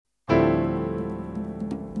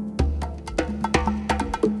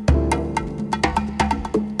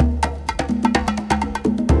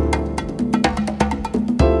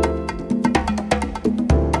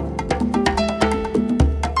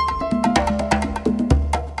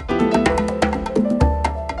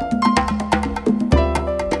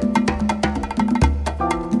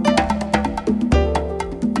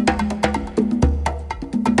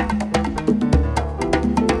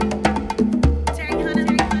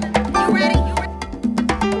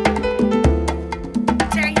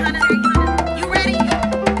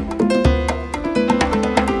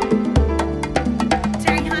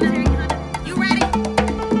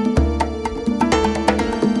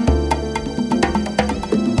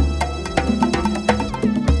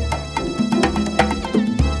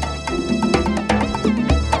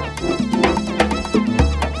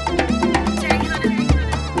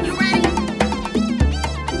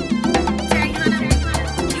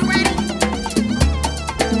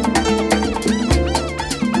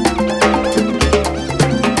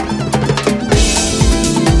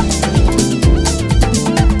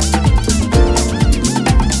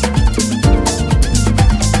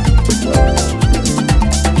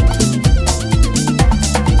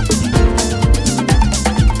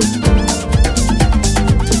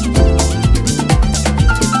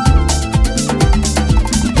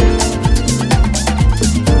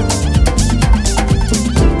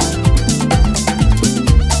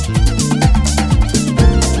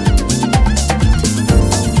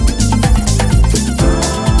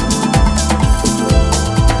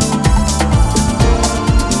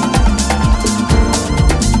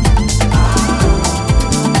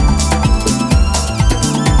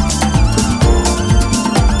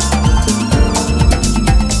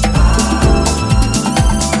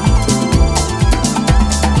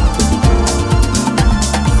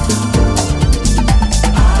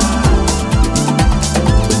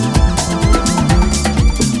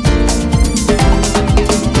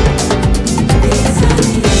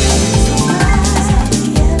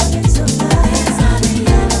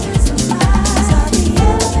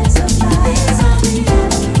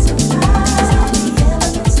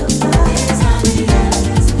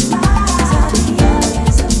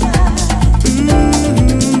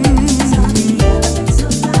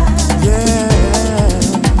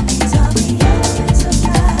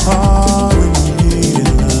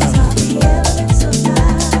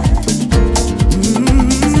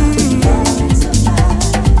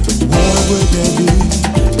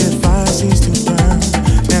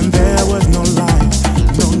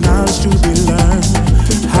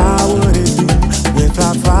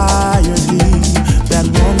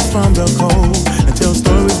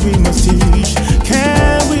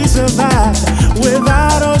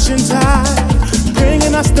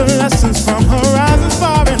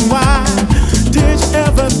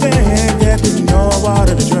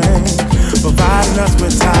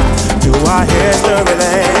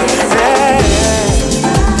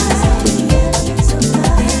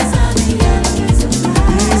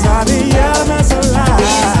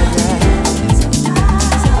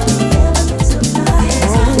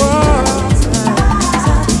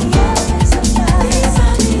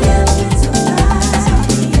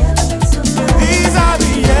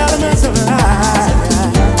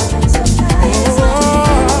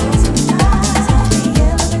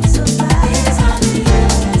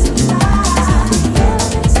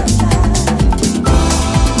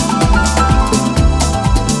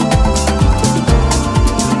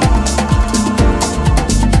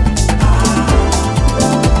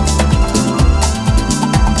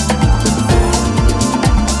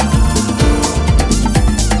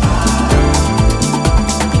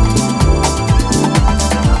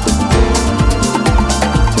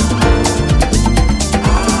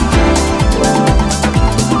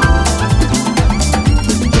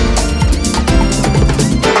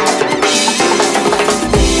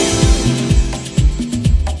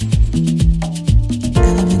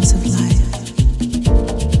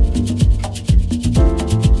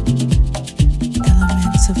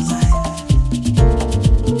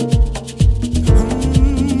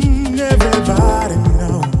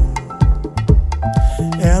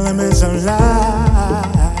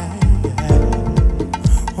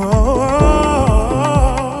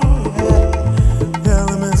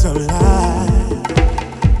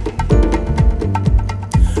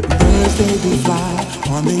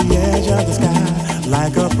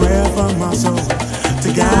soul. To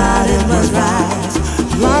God it must rise.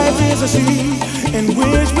 Life is a seed in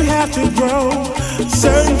which we have to grow.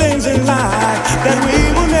 Certain things in life that we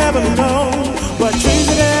will never know. But trees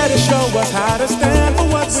are there to show us how to stand for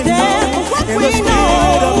what we know. In the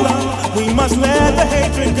spirit of love, we must let the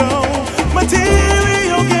hatred go.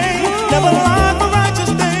 Material gain, never lie for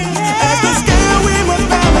righteous things. As the scale we must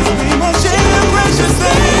balance, we must share precious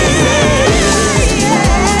things.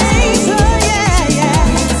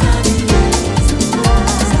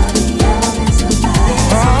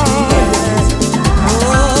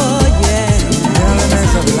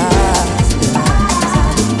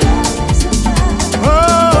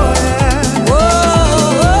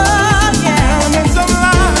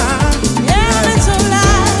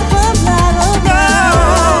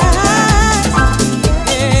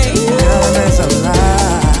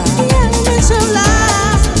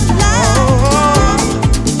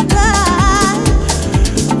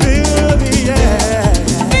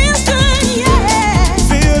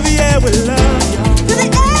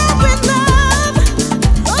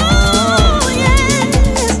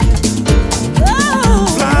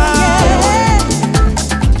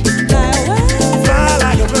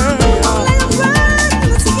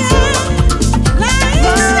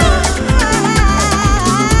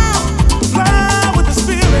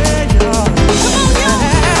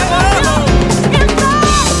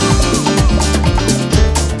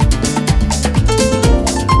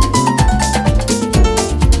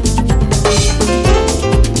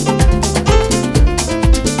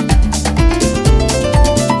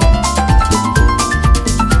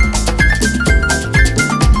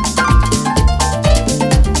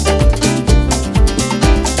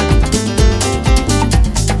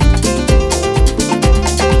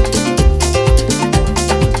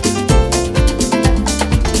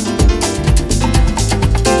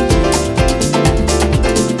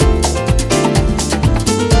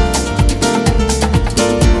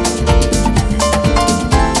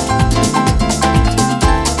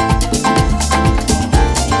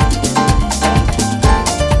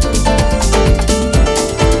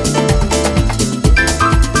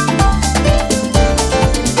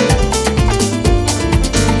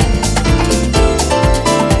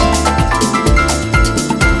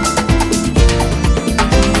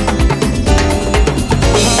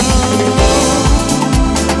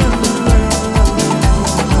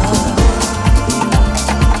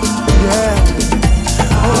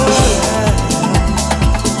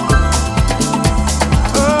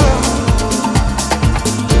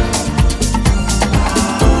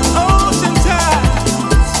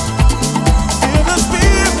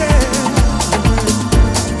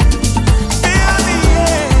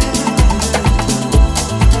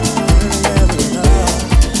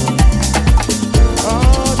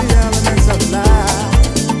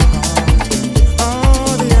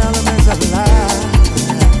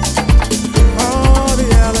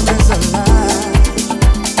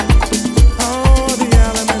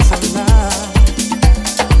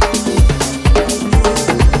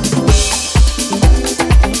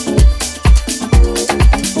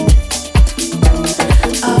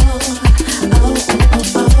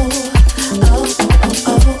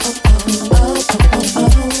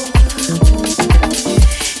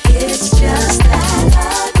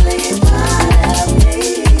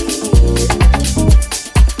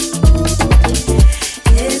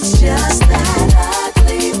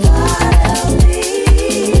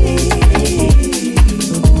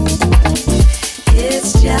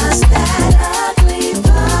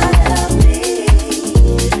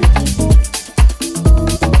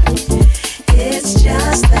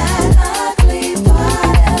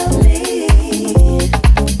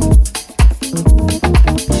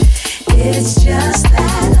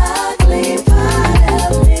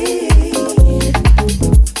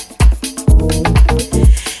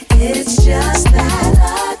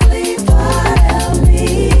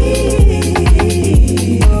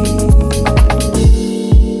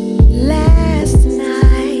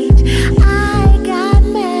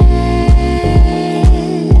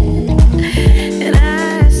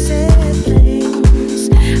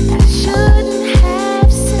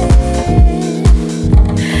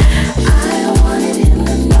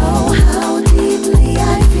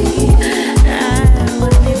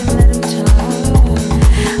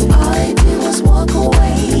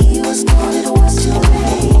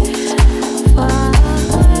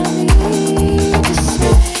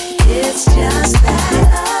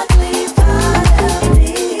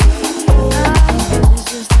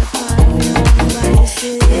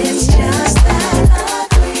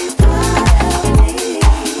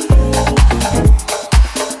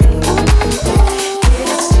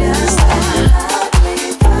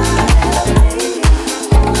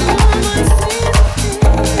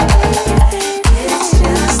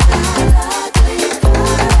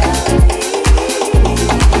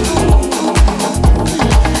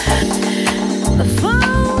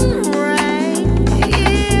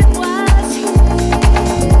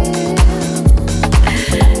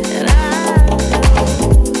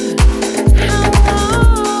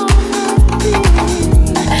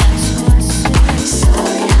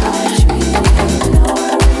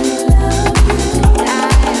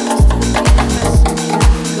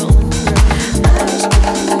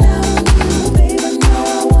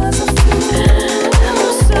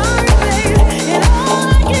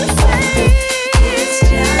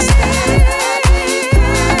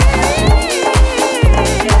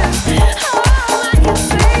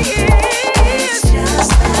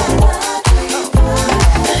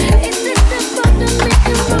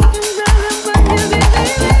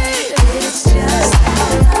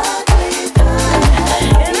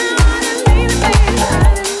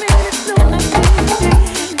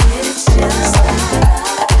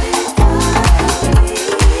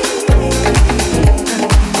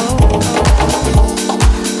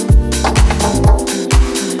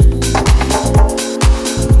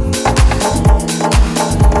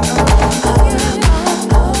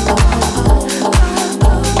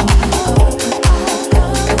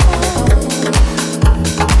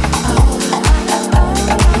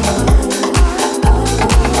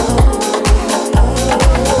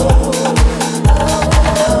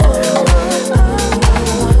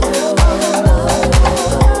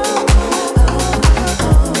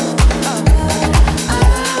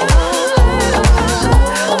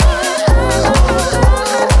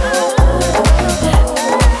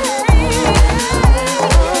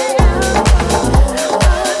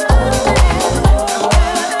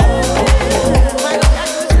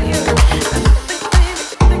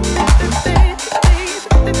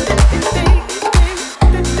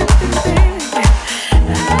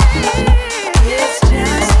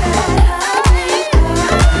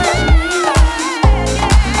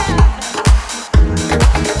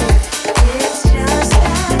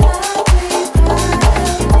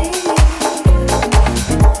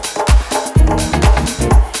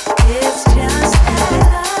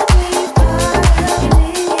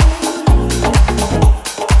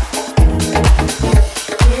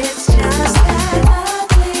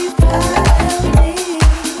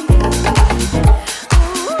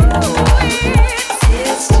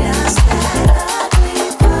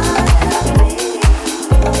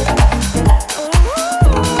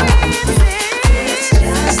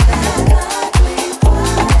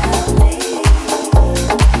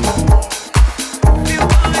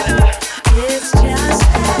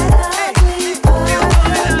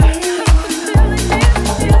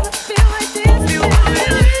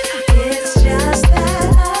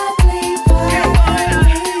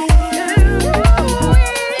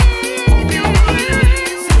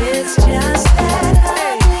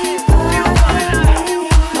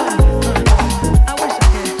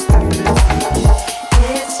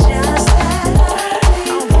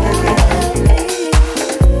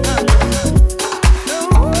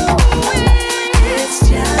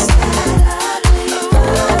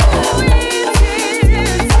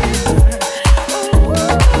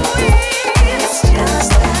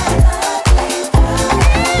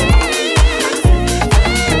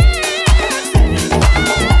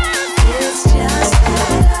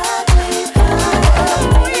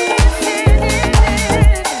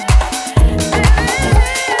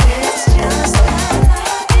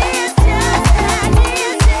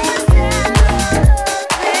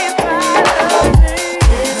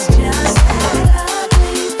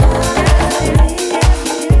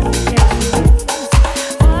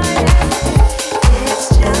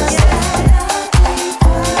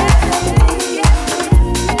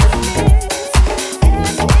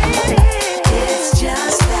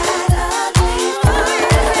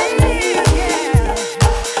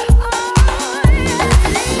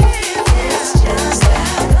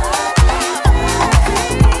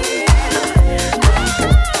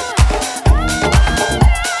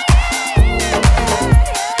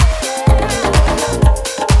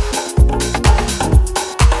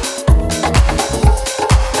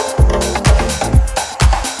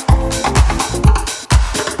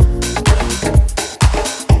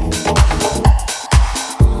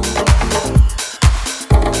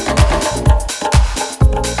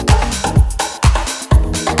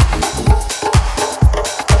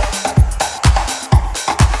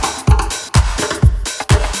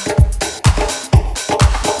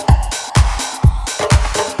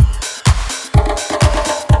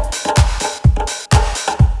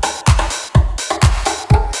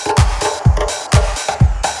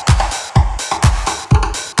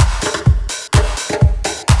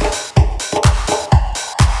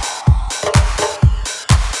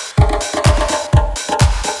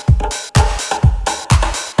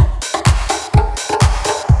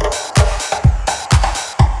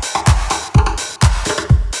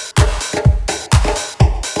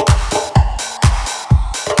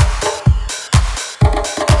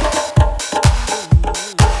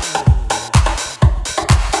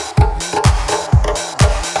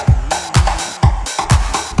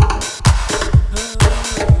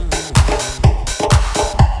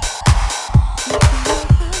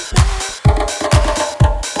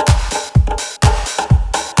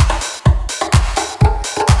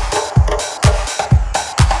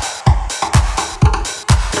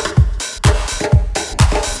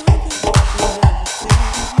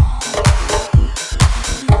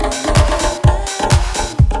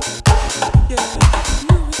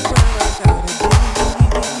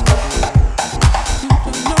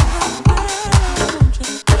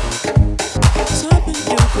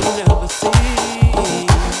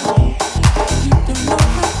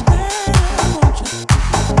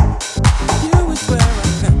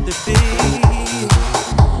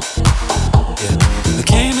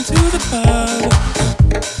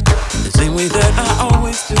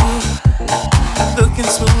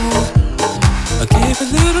 I gave a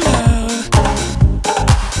little love,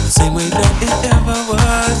 the same way that it ever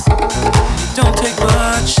was. It don't take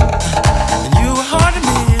much, and you were hard to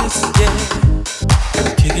miss, yeah.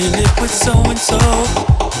 Kicking it with so and so,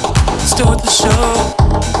 stole the show.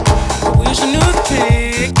 I wish I knew the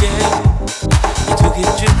trick, yeah. You took it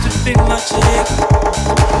just to be my chick.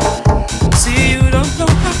 See, you don't know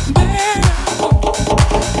how bad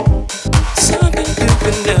something you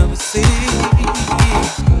can never see.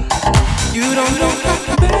 You don't know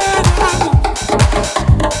how bad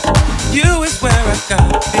you is where I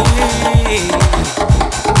gotta be.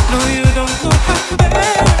 No, you don't know how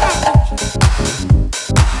bad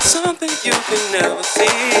something you can never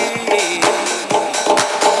see. You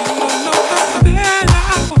don't know how bad I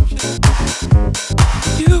want you.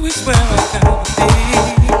 You is where I gotta be.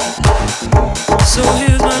 So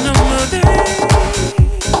here's my number, babe.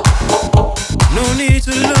 No need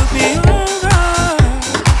to look me over.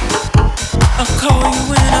 I'll call you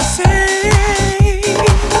when I say,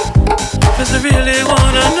 'cause I really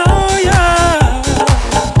wanna know ya.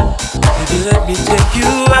 Baby, let me take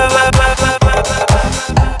you out,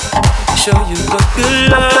 show you what good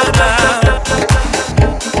love is.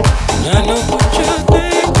 I know what you're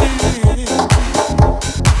thinking.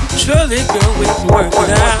 Surely, girl, we can work it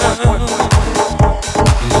out.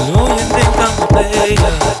 You know you think I'm a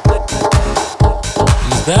player.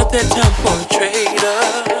 It's about that time for a trader.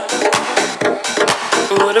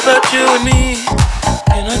 What about you and me?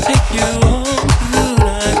 Can I take you home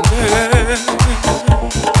tonight, girl?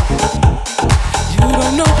 You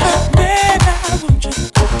don't know how bad I want you.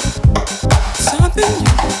 Something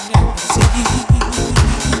you can never see.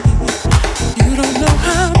 You don't know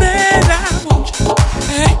how bad I want you.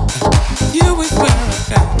 Hey, you is where I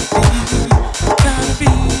gotta be. Gotta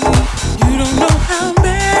be. You don't know how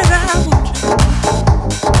bad I want you.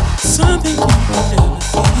 Something you can never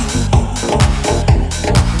see.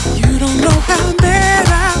 You don't know how bad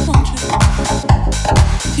I want you.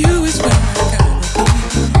 You is where I gotta be.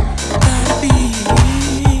 Gotta be.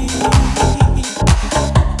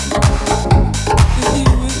 You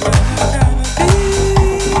is where I gotta be.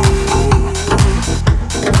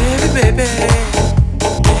 Baby, baby.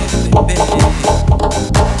 Baby, baby.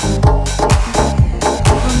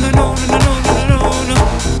 No, no, no, no, no, no, no.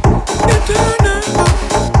 You don't know.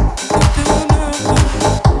 You don't know.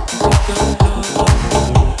 You don't know.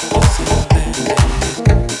 It's so bad.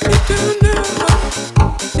 You don't know.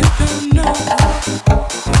 You don't know.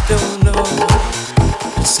 You don't know.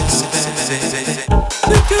 It's so bad.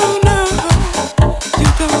 You don't know. You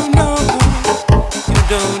don't know. You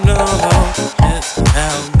don't know. Just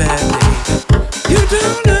how bad, baby. You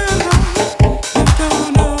don't know. You don't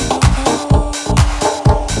know.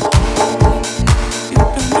 You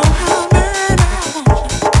don't know how bad I want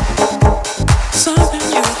you. Something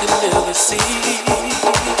you can never see.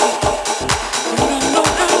 You don't know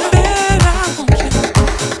how bad I want you.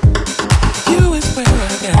 You is where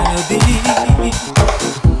I gotta be.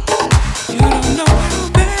 You don't know how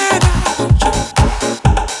bad I want you.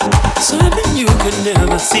 Something you could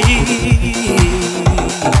never see.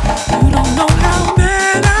 You don't know how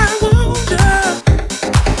bad I want you.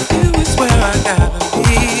 You is where I gotta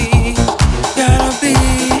be. Gotta be.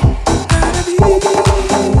 Gotta be.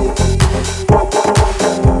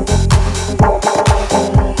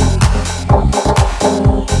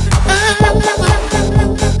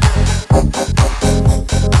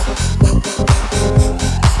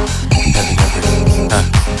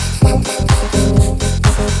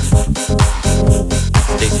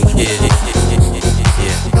 Stacy Kid,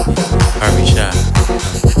 yeah. Army shot.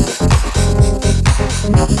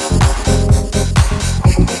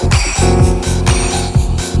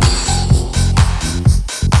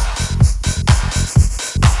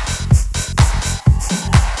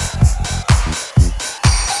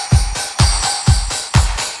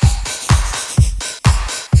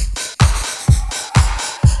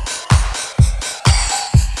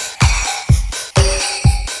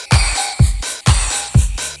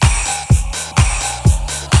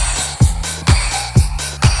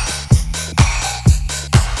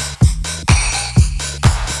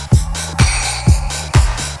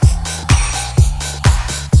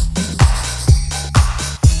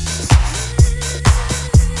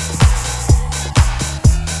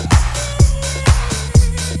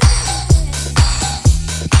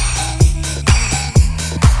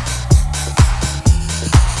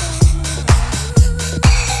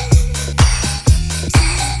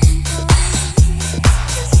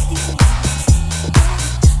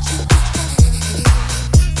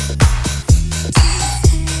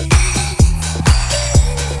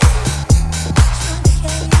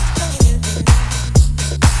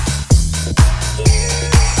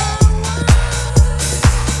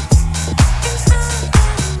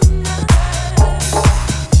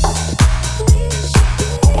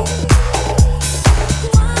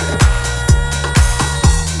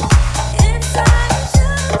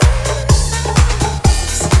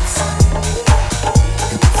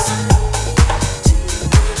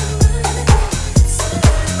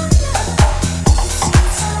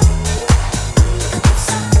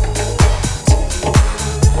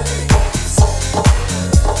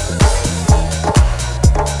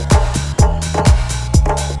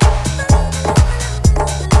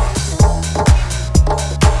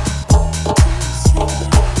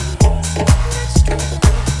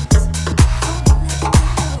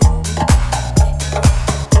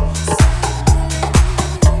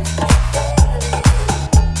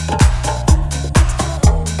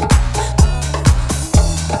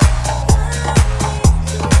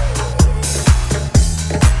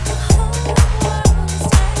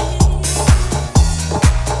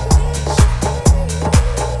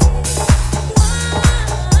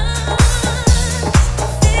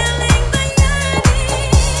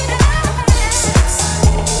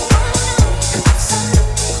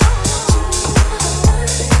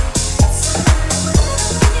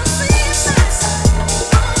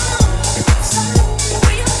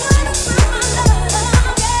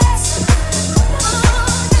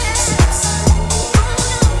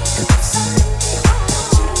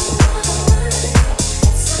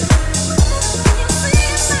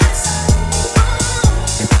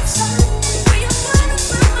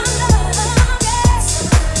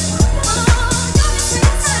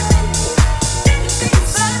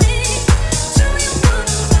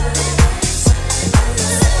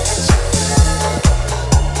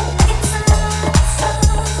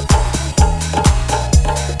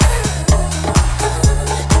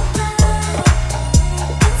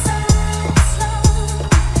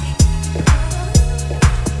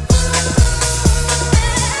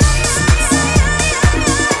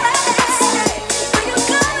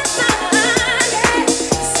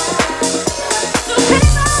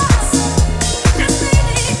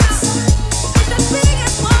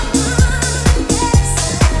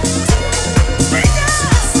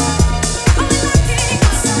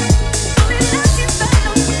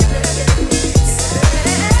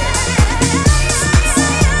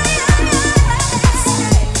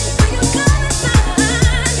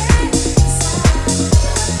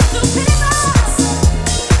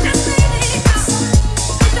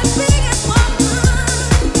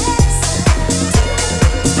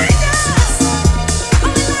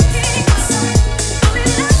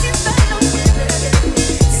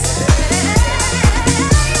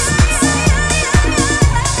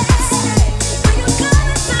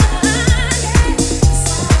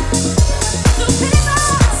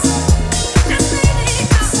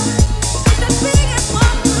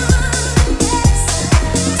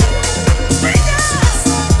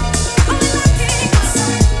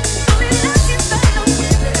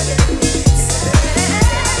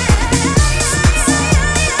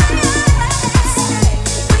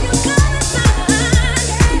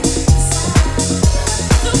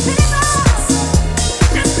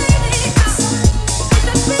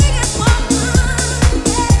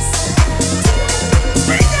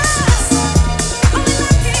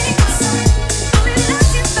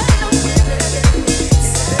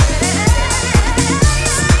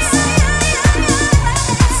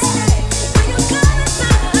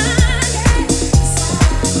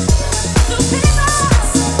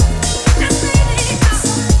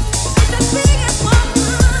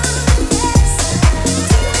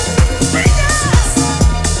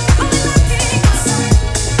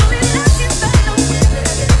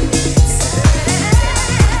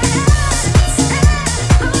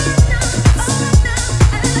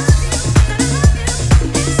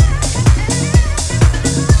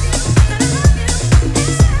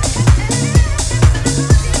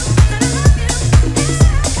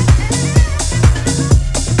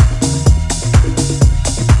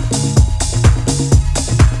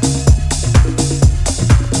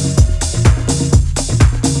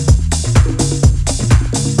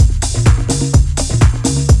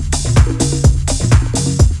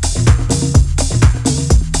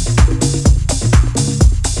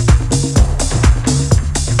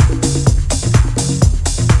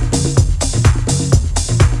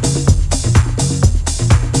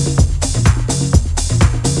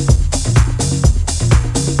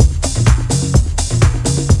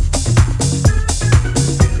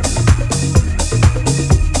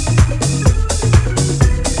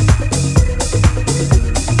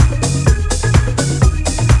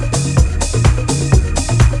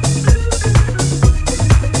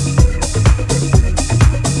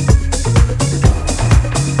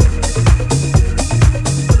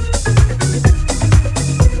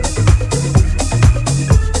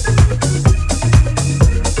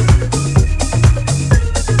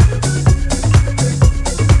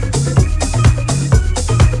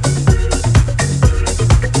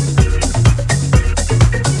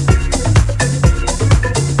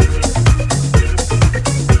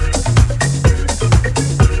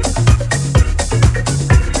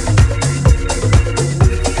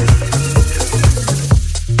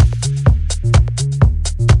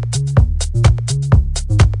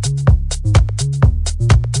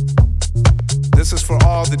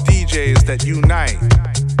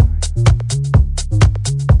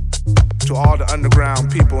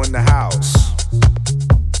 people in the house.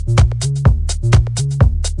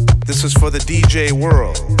 This is for the DJ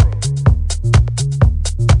world.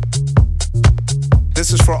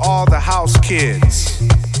 This is for all the house kids.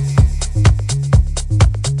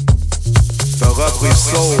 The lovely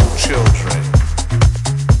soul children.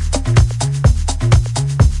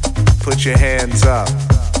 Put your hands up.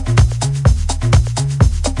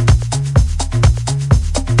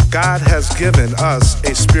 God has given us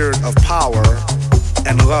a spirit of power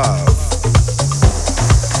and love.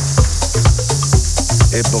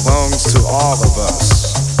 It belongs to all of us.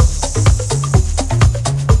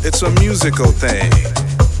 It's a musical thing.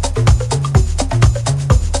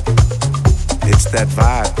 It's that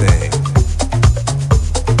vibe thing.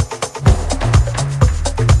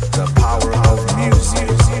 The power of music.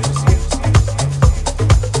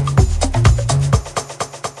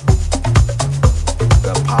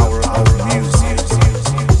 The power of music.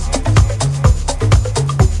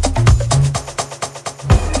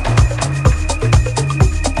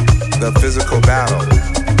 The physical battle.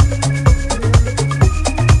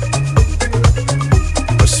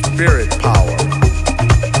 The spirit power.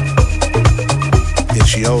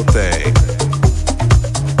 It's your thing.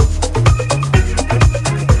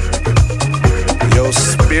 Your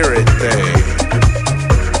spirit thing.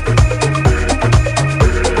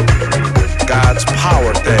 God's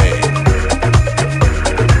power thing.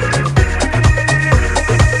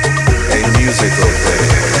 A musical thing.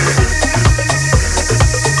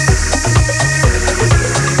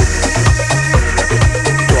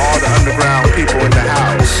 To all the underground people in the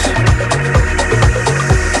house,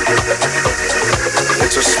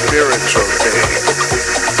 it's a spiritual thing.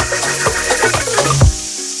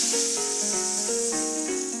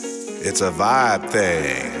 It's a vibe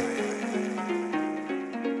thing.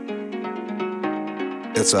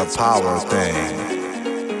 It's a power thing.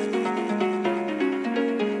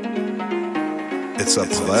 It's a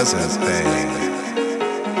pleasant thing.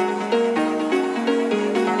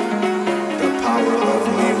 The power of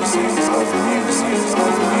music, of music,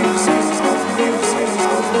 of music, of music, of music,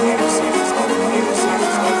 of music, of music,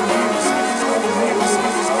 of music, of music, of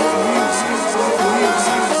music,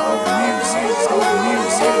 of music,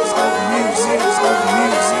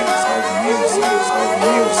 of music, of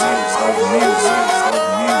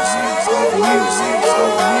music, of music, of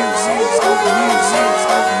music, of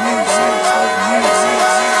music, of music.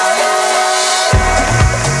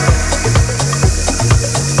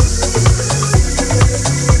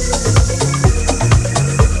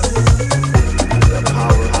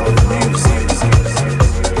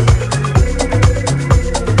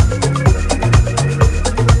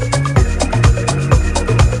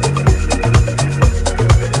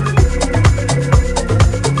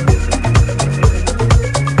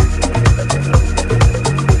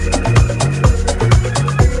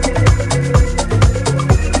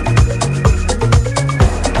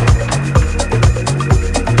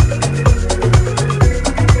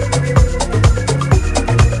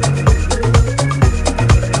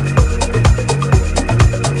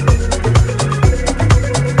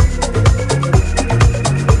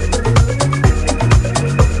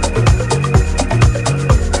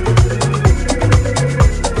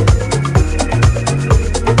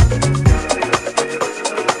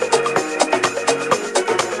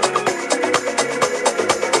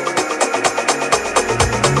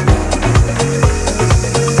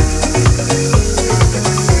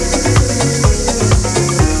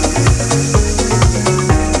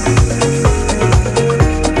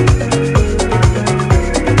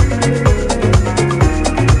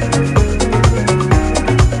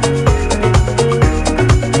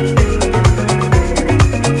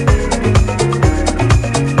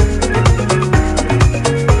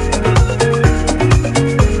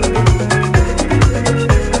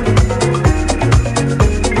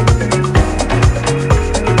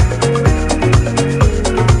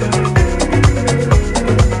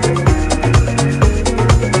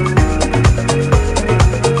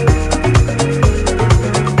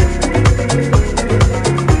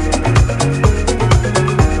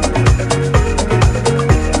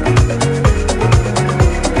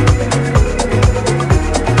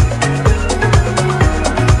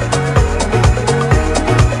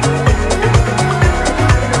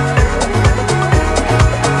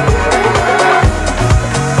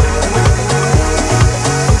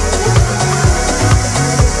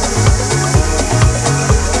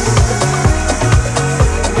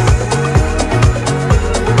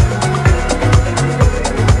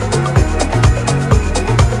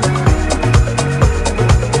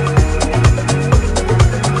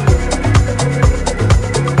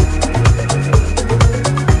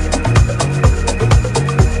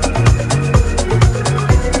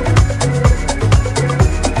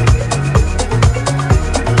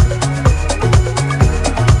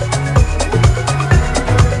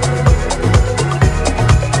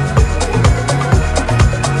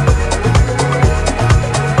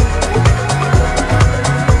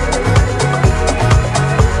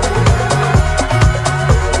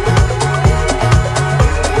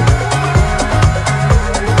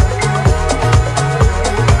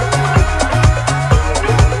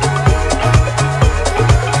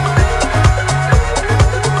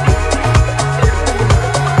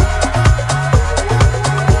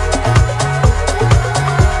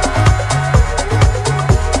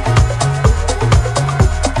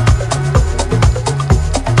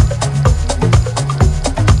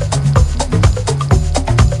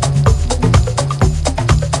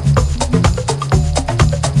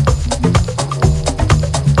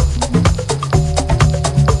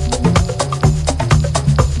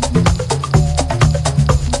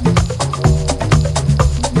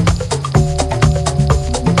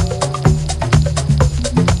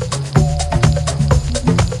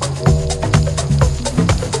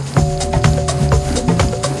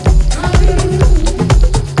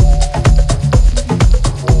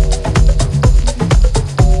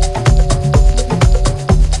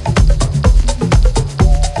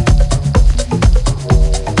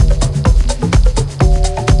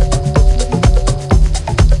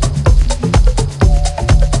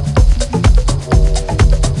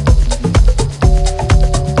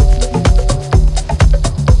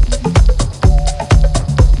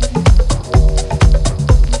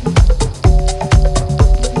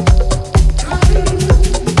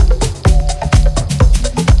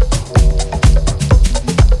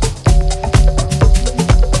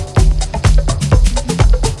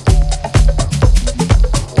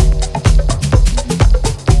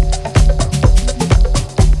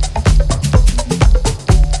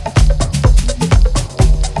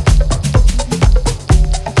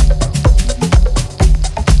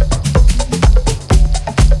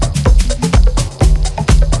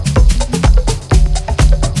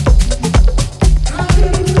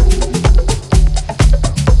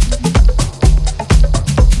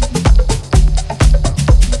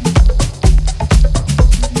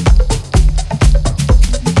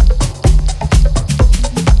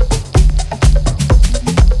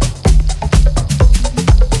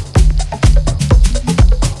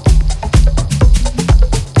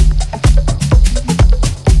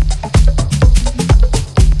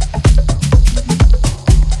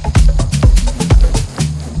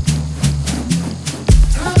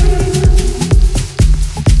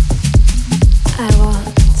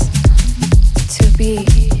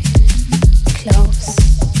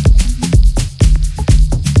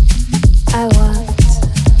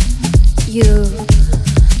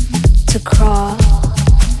 crawl.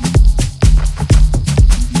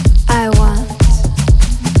 I want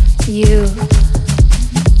you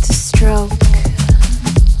to stroke.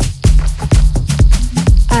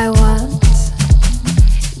 I want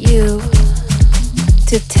you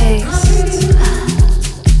to taste.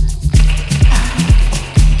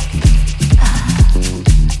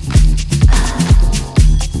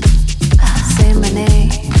 Say my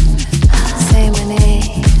name, say my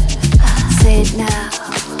name, say it now.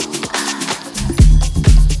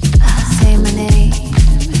 Say my name,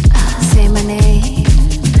 say my name,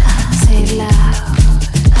 say it loud.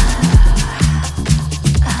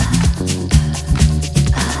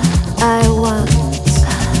 I want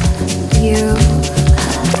you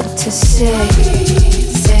to say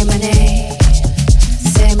my name,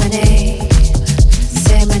 say my name,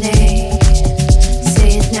 say my name,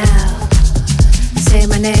 say it now. Say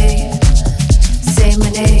my name, say my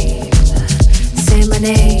name, say my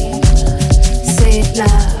name, say it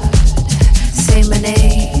loud. Say my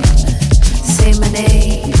name, say my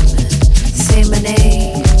name, say my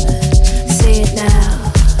name, say it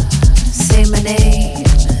now. Say my name,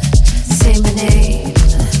 say my name,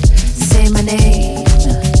 say my name,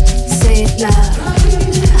 say it loud.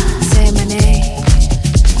 Say my name,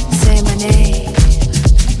 say my name,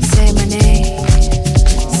 say my name,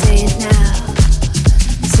 say it now.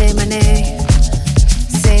 Say my name,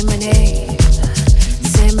 say my name,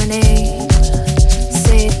 say my name,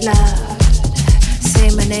 say it loud. Say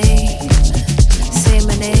my name, say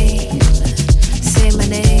my name, say my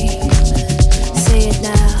name, say it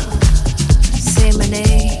now. Say my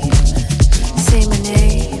name, say my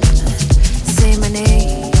name, say my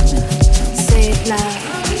name, say it loud.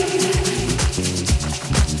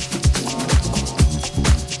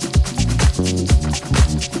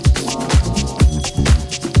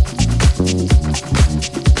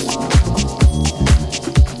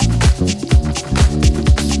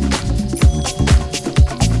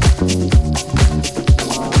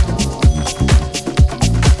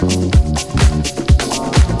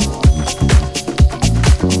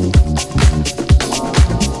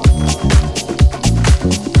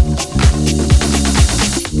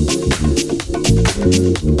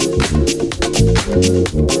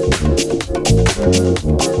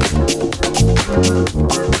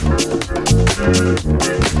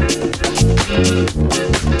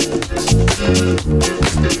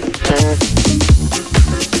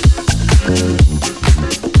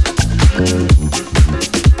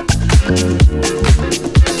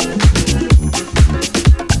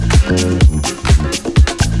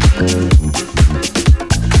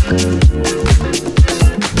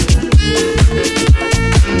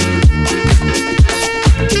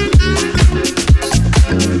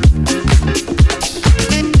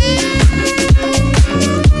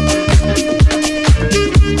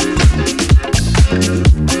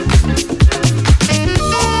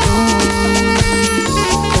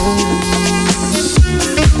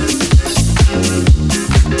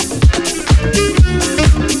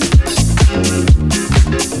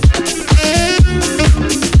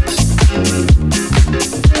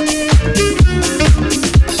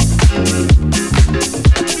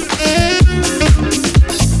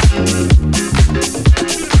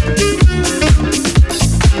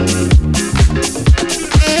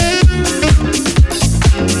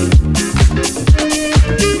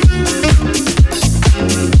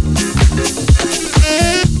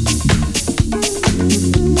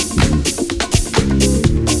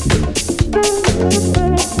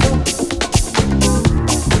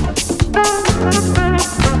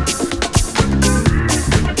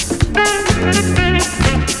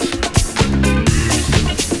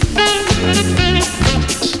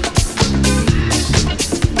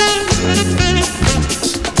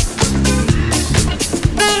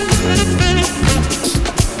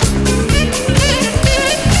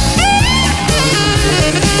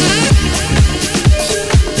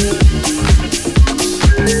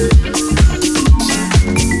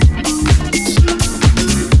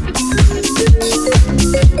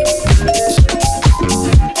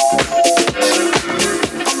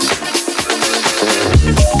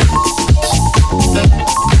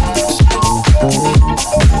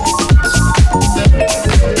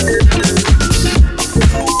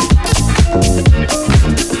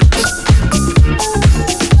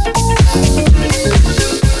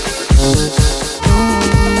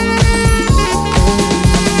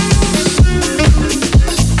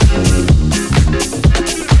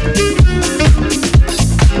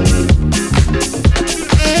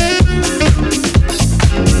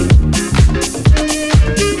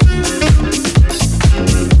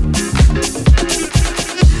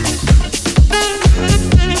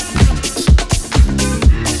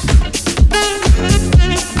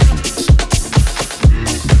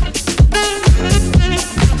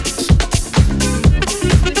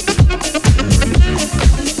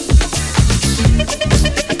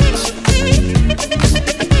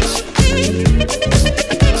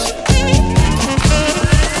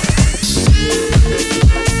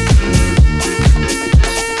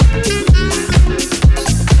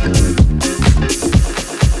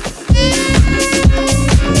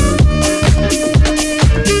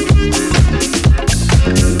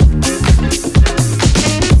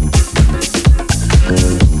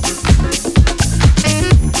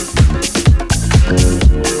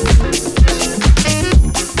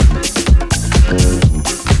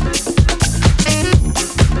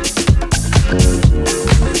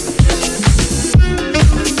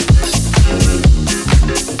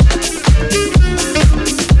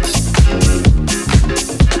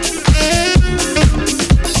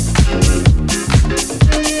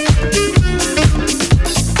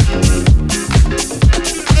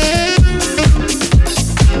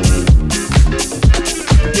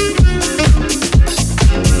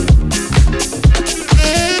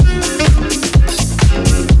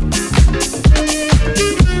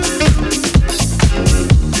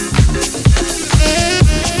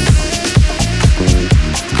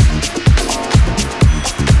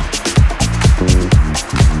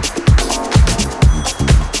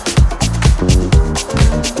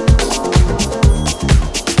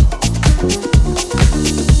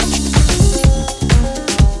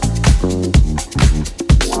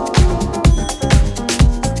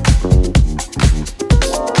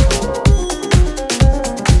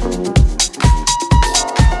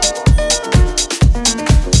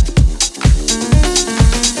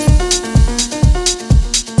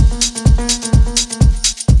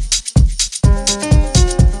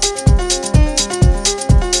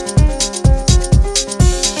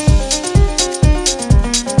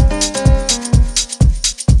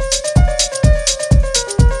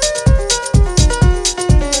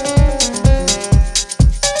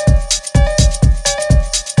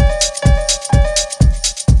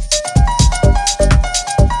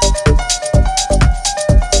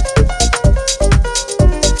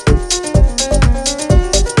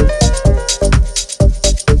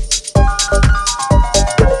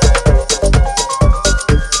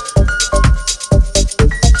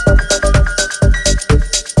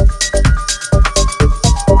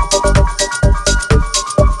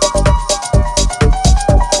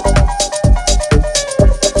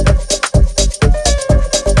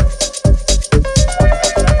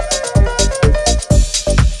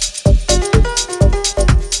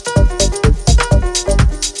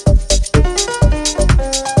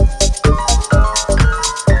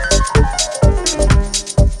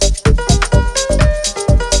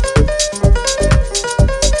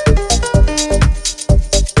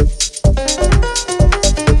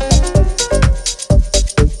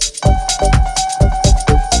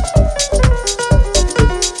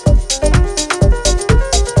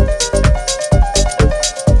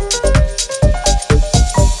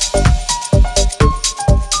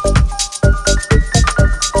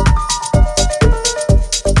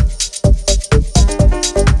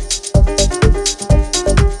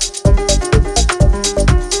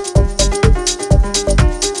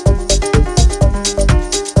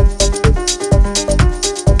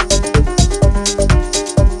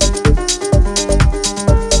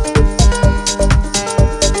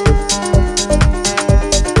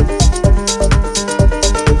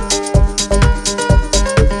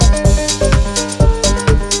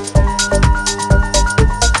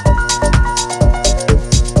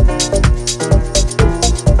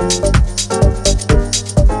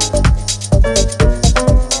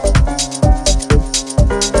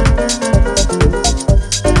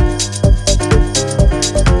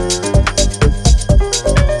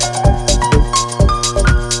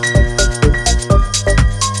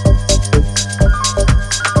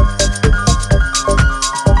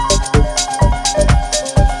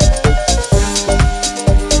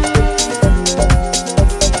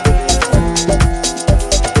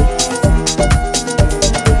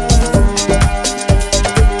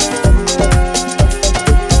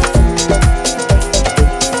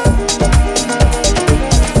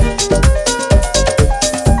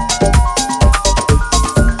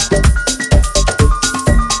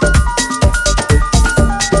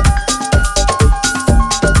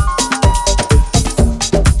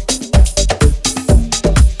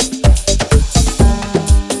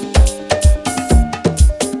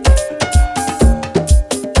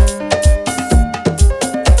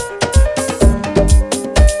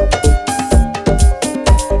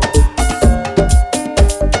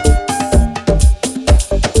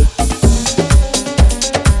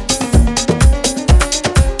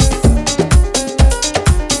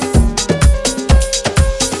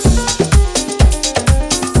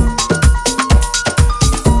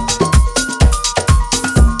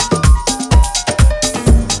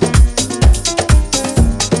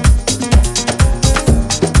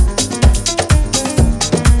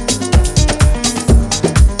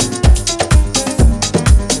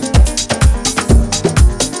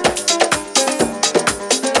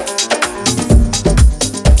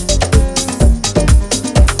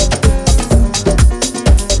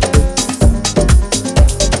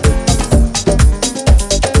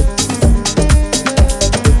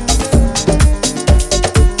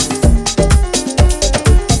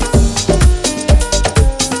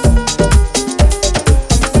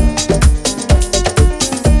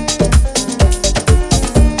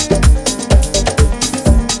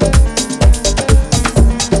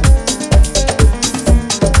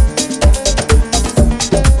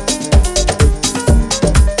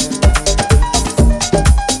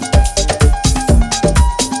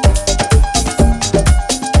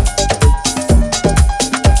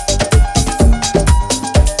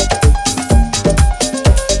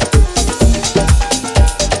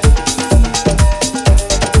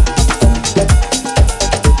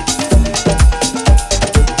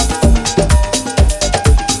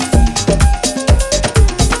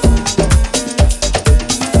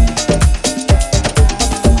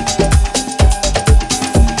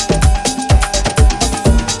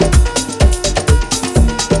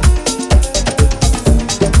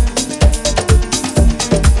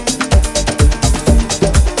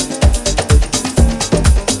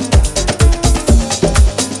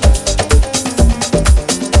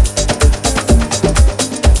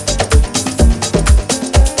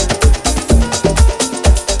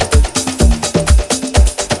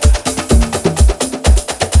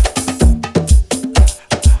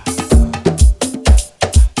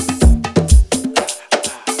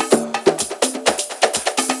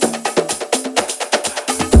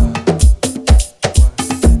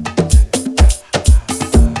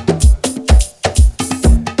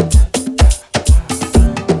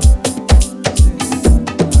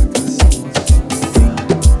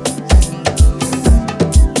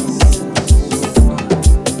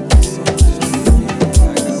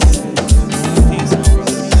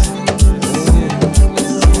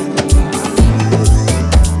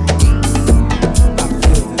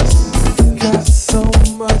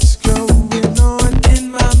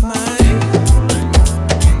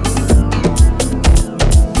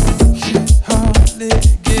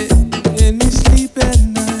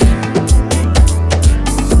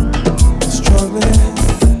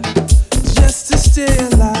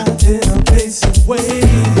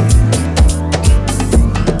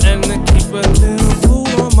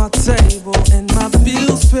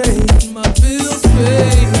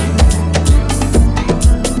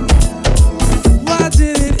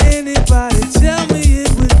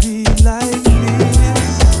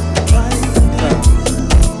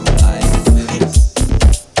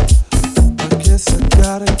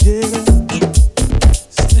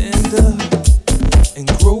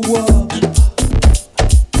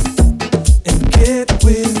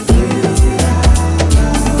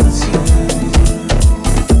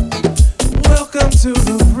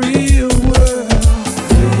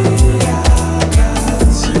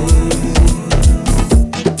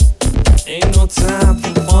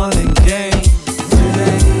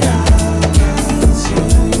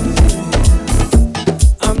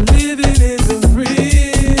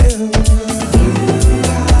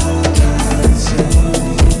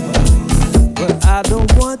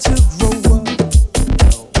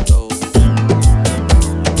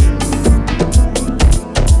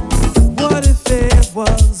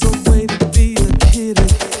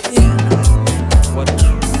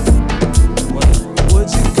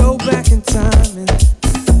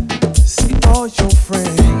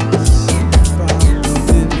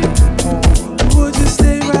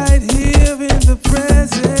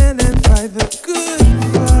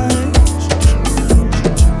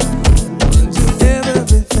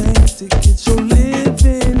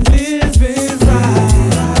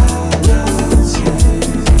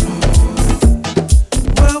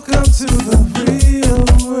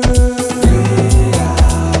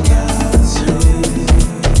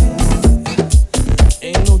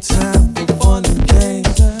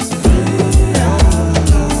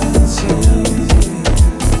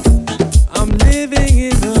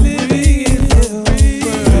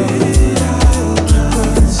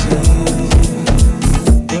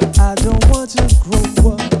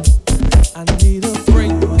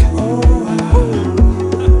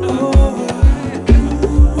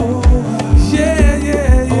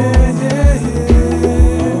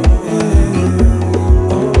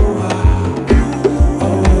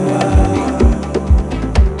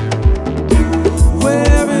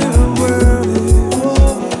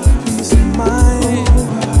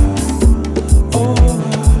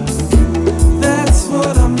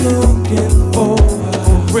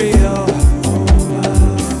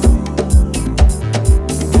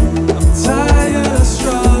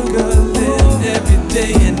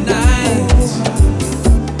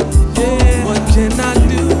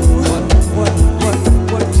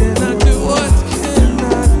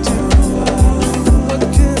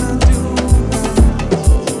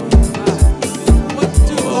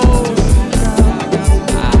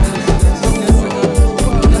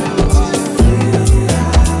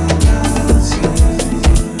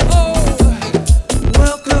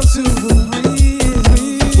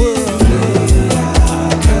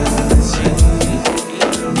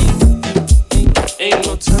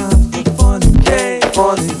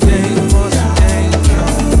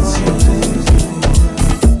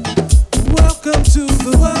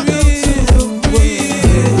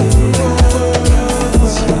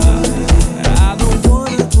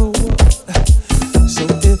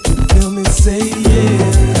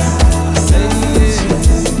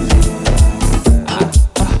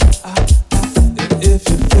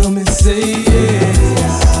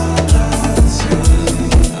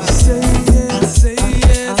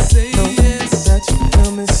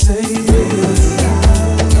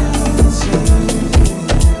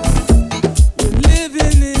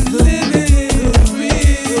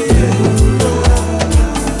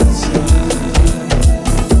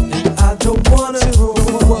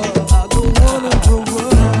 I don't wanna grow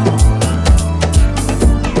up.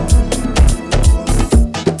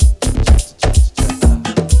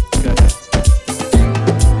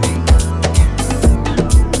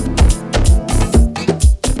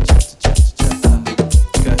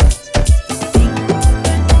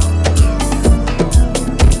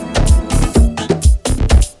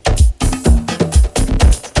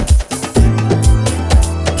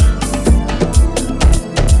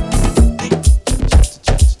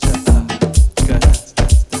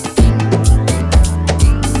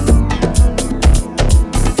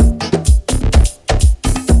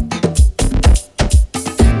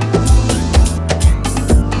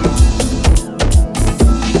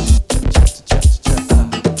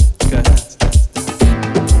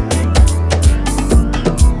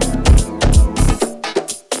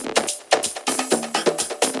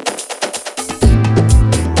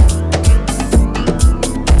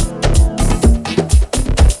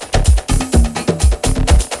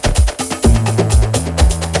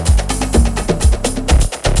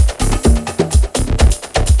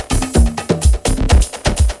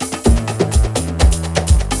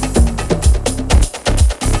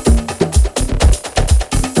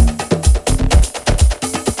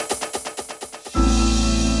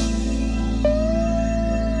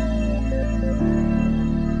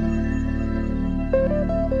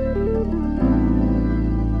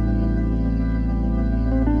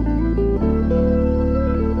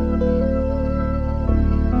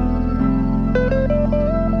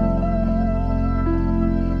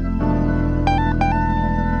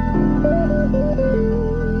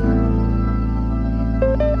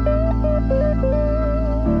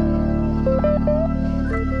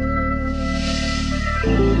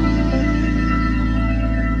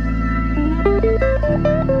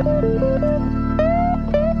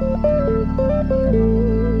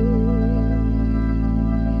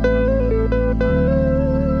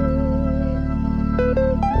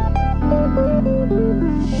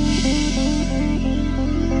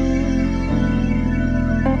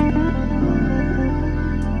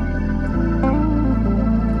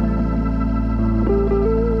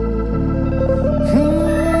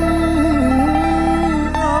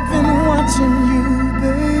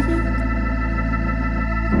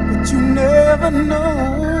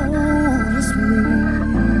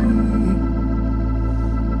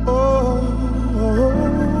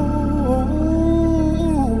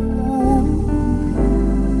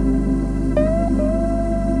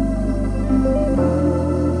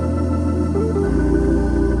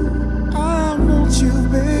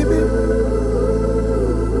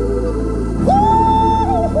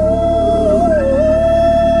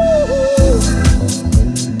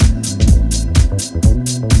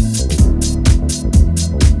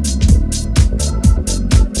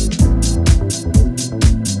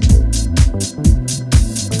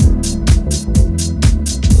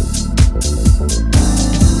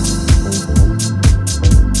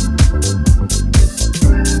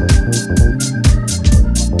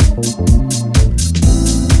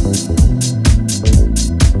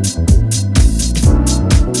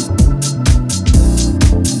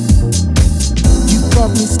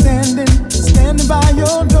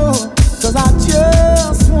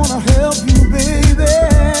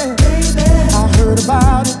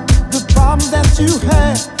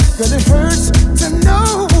 past. Cause it hurts to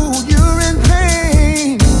know you're in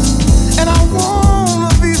pain. And I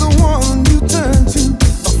wanna be the one you turn to,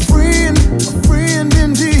 a friend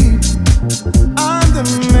indeed. I'm the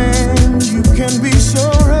man you can be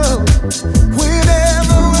sure of,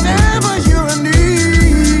 whenever you're in need.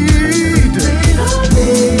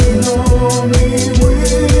 Lean on me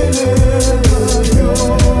whenever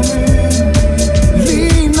you're in.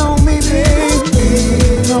 Lean on me, baby.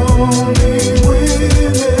 Lean on me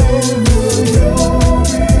whenever you're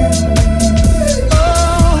in.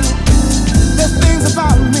 Oh, there's things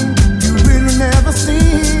about me you really never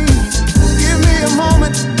seen. Give me a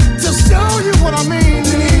moment to show you what I mean.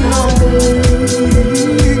 Lean on me.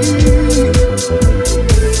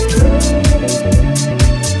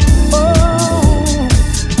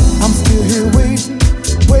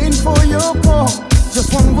 For your call,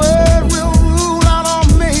 just one word will rule out all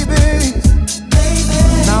maybes.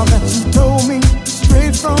 Now that you told me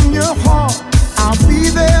straight from your heart, I'll be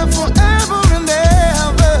there forever and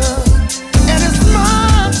ever. And it's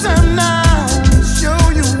my time now to show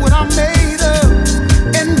you what I'm made of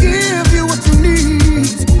and give you what you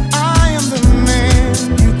need. I am the man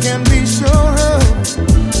you can be sure of,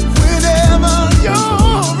 whenever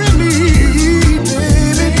you're in need,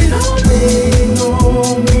 baby.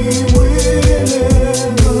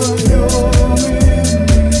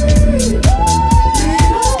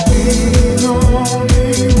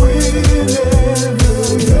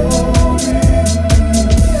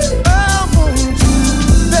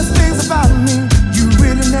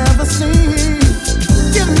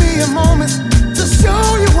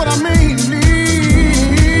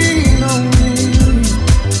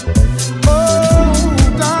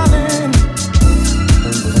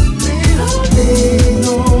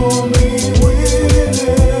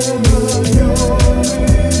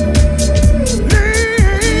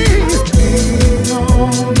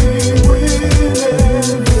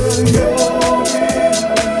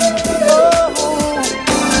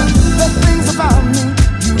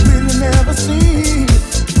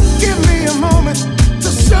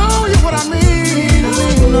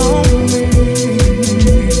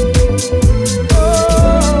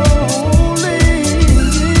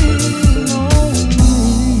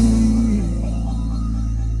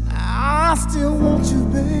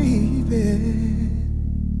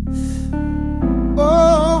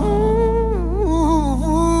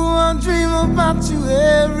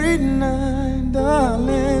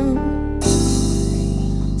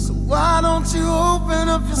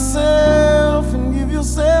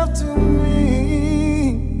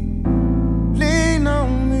 Lean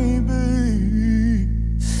on me.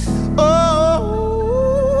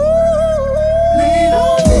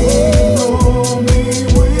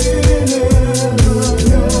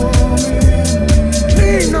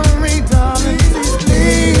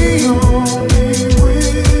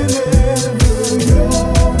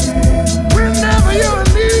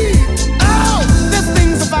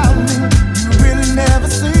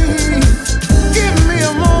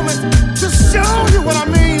 Moment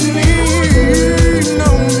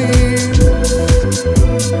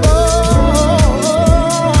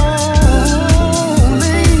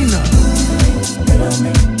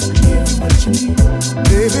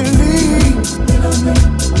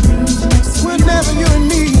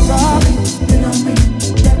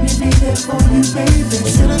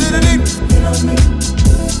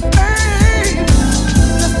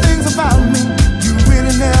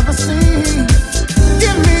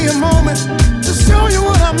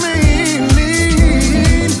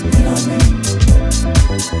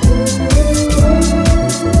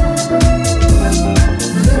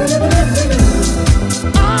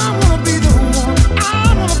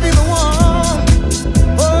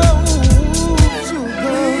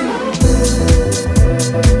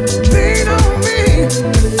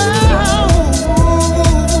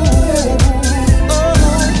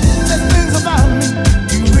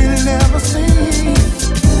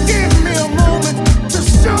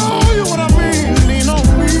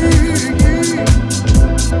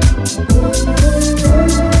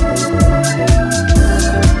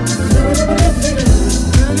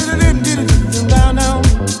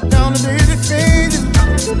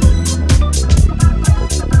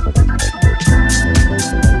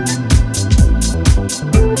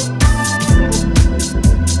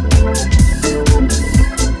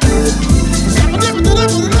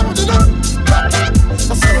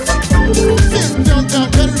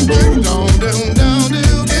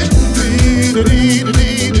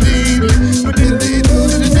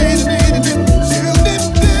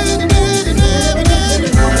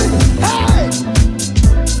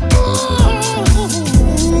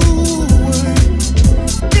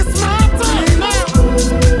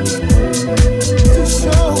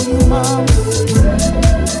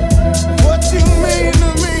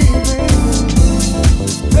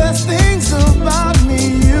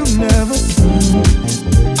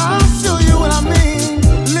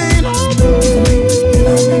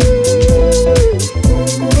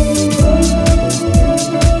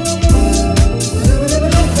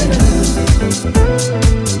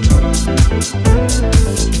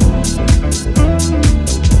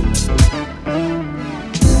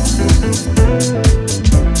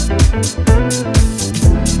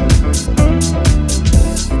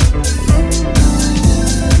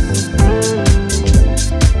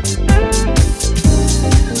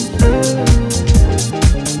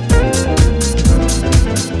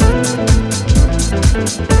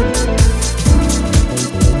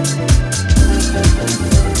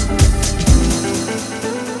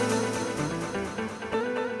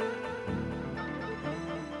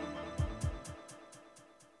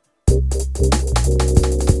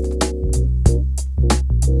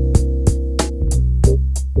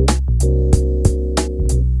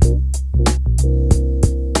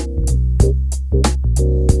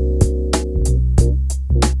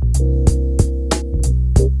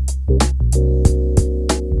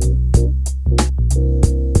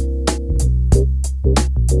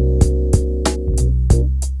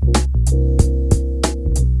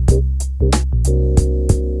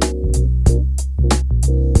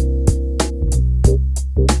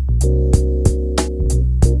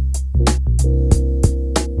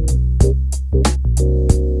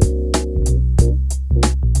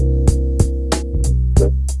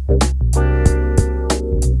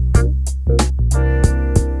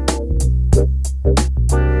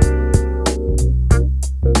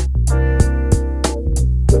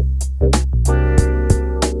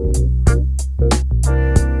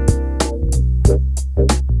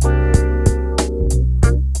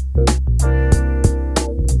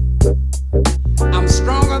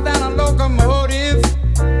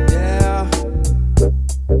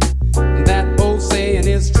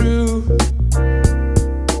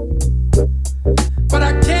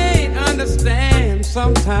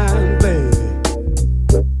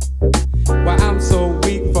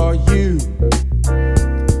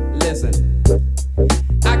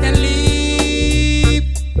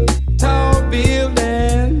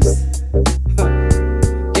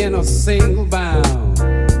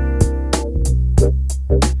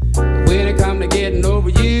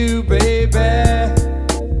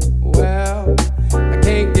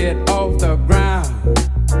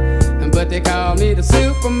but they call me the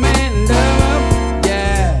Superman double,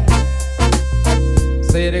 yeah.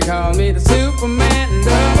 Say they call me the Superman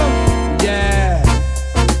double, yeah.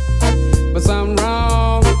 But something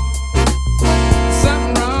wrong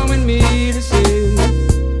with me to see.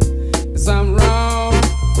 Something wrong,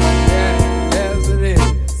 yeah, yes it is.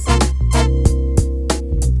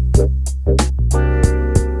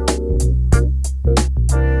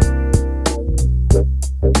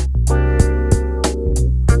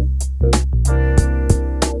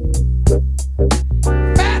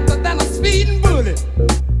 Faster than a speeding bullet.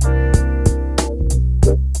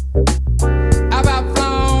 I've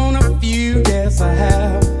outflown a few, yes I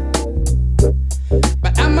have.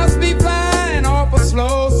 But I must be flying awful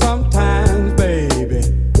slow sometimes, baby.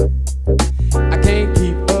 I can't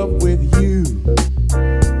keep up with you.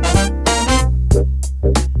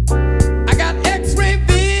 I got X-ray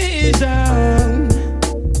vision,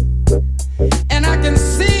 and I can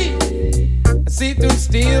see through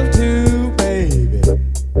steel too, baby.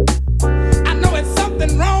 I know it's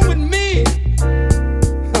something wrong with me,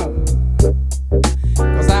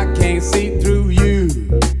 'cause I can't see through you.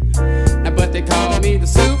 Now, but they call me the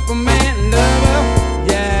Superman lover,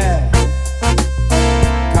 yeah.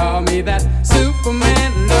 Call me that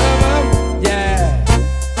Superman lover, yeah.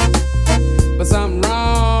 But something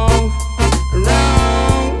wrong.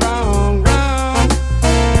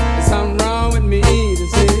 There's something wrong with me to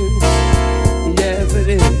see. Yes, it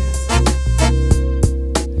is.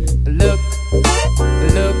 Look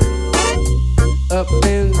up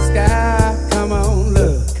in the sky. Come on,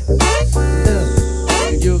 look.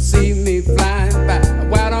 And you'll see me flying by.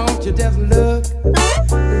 Why don't you just look?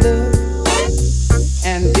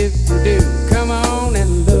 And if you do, come on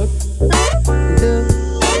and look.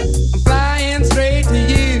 I'm flying straight to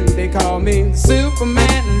you. They call me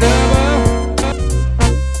Superman lover.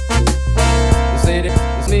 You say that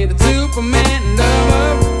it's me, the Superman